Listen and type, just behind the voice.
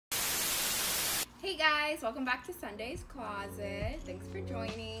Hey guys, welcome back to Sunday's Closet. Thanks for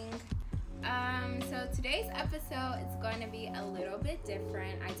joining. So today's episode is going to be a little bit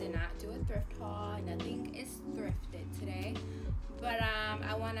different. I did not do a thrift haul. Nothing is thrifted today. But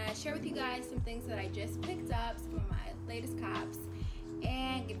I want to share with you guys some things that I just picked up, some of my latest cops,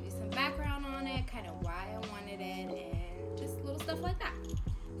 and give you some background on it, kind of why I wanted it, and just little stuff like that.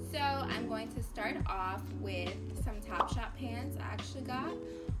 So I'm going to start off with some Topshop pants I actually got.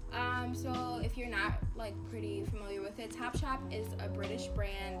 So if you're not pretty familiar with it, Topshop is a British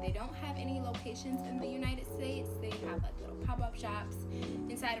brand. They don't have any locations in the United States. They have little pop-up shops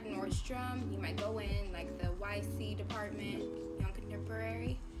inside of Nordstrom. You might go in the YC department, Young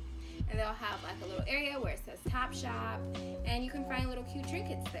Contemporary, and they'll have a little area where it says Topshop, and you can find little cute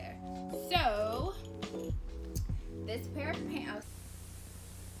trinkets there. So this pair of pants.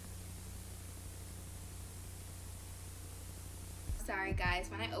 Sorry guys,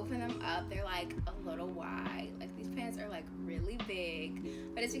 when I open them up, they're a little wide. These pants are really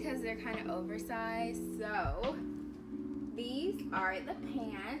big, but it's because they're kind of oversized. So these are the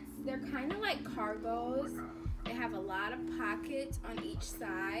pants. They're kind of like cargos. They have a lot of pockets on each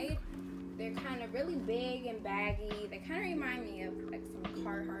side. They're kind of really big and baggy. They kind of remind me of some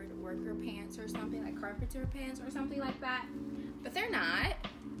Carhartt worker pants or something, like carpenter pants or something like that, but they're not.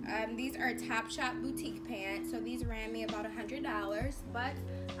 These are Topshop Boutique pants, so these ran me about $100, but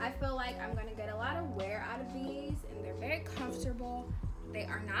I feel like I'm going to get a lot of wear out of these, and they're very comfortable. They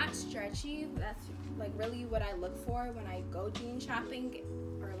are not stretchy. That's really what I look for when I go jean shopping,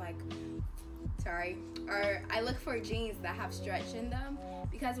 or I look for jeans that have stretch in them,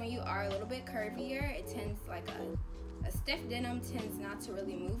 because when you are a little bit curvier, it tends a stiff denim tends not to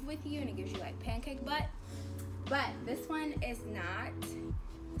really move with you, and it gives you pancake butt. But this one is not.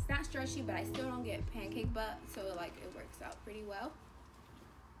 It's not stretchy, but I still don't get pancake butt, so it works out pretty well.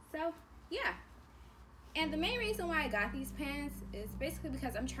 So yeah, and the main reason why I got these pants is basically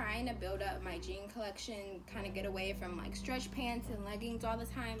because I'm trying to build up my jean collection, kind of get away from stretch pants and leggings all the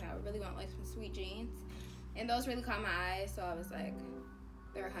time. I really want some sweet jeans, and those really caught my eye, so I was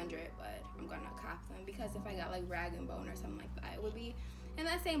they're $100, but I'm gonna cop them, because if I got Rag and Bone or something like that, it would be in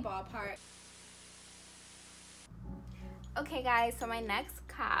that same ballpark. Okay guys, so my next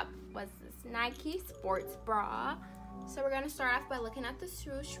cop was this Nike sports bra. So we're gonna start off by looking at the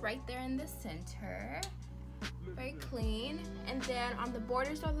swoosh right there in the center. Very clean. And then on the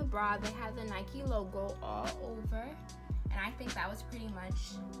borders of the bra, they have the Nike logo all over. And I think that was pretty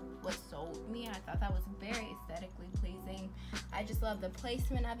much what sold me. I thought that was very aesthetically pleasing. I just love the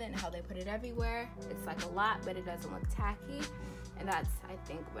placement of it and how they put it everywhere. It's a lot, but it doesn't look tacky. And that's, I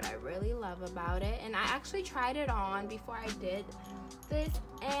think, what I really love about it. And I actually tried it on before I did this.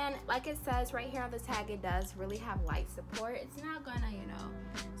 And like it says right here on the tag, it does really have light support. It's not gonna,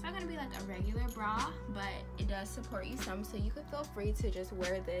 it's not gonna be a regular bra, but it does support you some. So you could feel free to just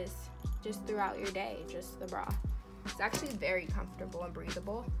wear this just throughout your day, just the bra. It's actually very comfortable and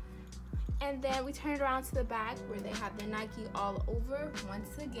breathable. And then we turn it around to the back where they have the Nike all over.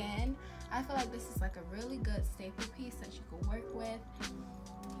 Once again, I feel like this is a really good staple piece that you can work with.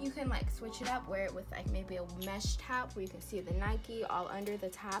 You can switch it up, wear it with maybe a mesh top where you can see the Nike all under the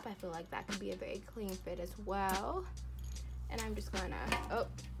top. I feel like that could be a very clean fit as well. And I'm just gonna,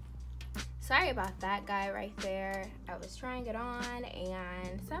 sorry about that guy right there. I was trying it on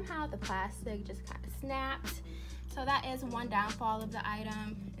and somehow the plastic just kind of snapped. So that is one downfall of the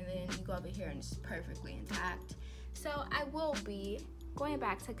item, and then you go over here and it's perfectly intact. So I will be going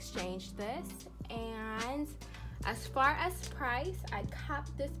back to exchange this, and as far as price, I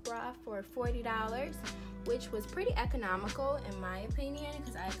copped this bra for $40, which was pretty economical in my opinion,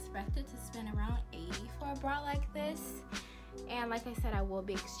 because I expected to spend around $80 for a bra like this. And like I said, I will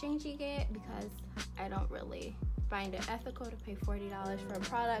be exchanging it because I don't really find it ethical to pay $40 for a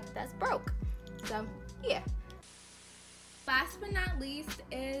product that's broke. So yeah. Last but not least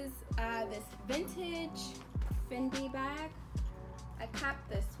is this Vintage Fendi bag. I copped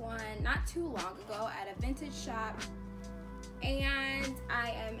this one not too long ago at a vintage shop, and I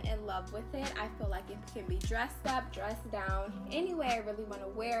am in love with it. I feel like it can be dressed up, dressed down, any way I really want to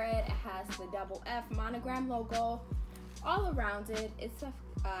wear it. It has the double F monogram logo all around it. It's a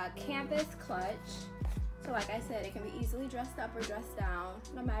canvas clutch, so like I said, it can be easily dressed up or dressed down,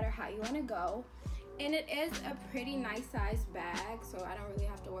 no matter how you want to go. And it is a pretty nice sized bag, so I don't really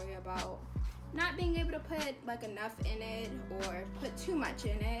have to worry about not being able to put enough in it or put too much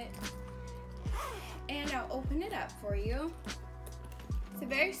in it. And I'll open it up for you. It's a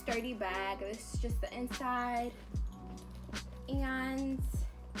very sturdy bag. This is just the inside. And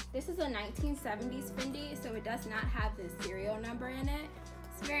this is a 1970s Fendi, so it does not have the serial number in it.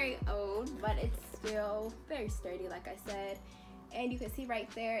 It's very old, but it's still very sturdy, like I said. And you can see right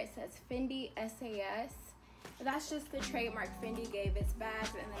there it says Fendi SAS. That's just the trademark Fendi gave its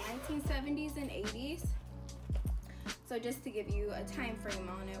bags in the 1970s and 80s. So just to give you a time frame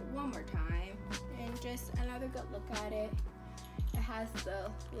on it one more time, and just another good look at it. It has the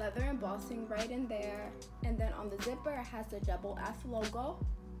leather embossing right in there, and then on the zipper it has the double F logo.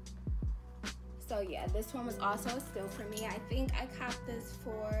 So yeah, this one was also a steal for me. I think I copped this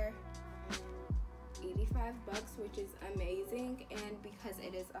for 85 bucks, which is amazing, and because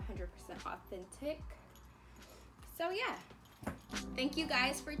it is 100% authentic. So yeah, thank you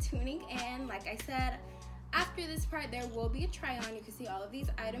guys for tuning in. Like I said, after this part there will be a try on. You can see all of these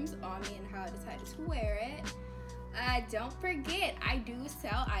items on me and how I decided to wear it. Don't forget, I do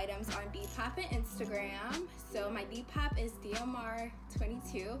sell items on Depop and Instagram. So my Depop is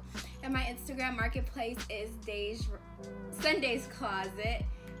DMR22, and my Instagram marketplace is Sundae's Closet.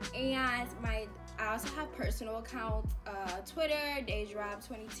 And I also have personal accounts, Twitter,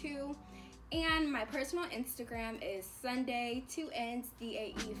 DaeJrob22, and my personal Instagram is Sundae, 2 N's,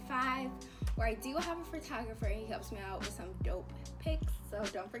 DAE5, where I do have a photographer and he helps me out with some dope pics. So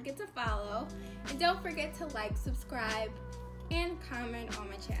don't forget to follow, and don't forget to like, subscribe, and comment on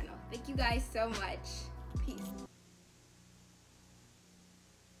my channel. Thank you guys so much. Peace.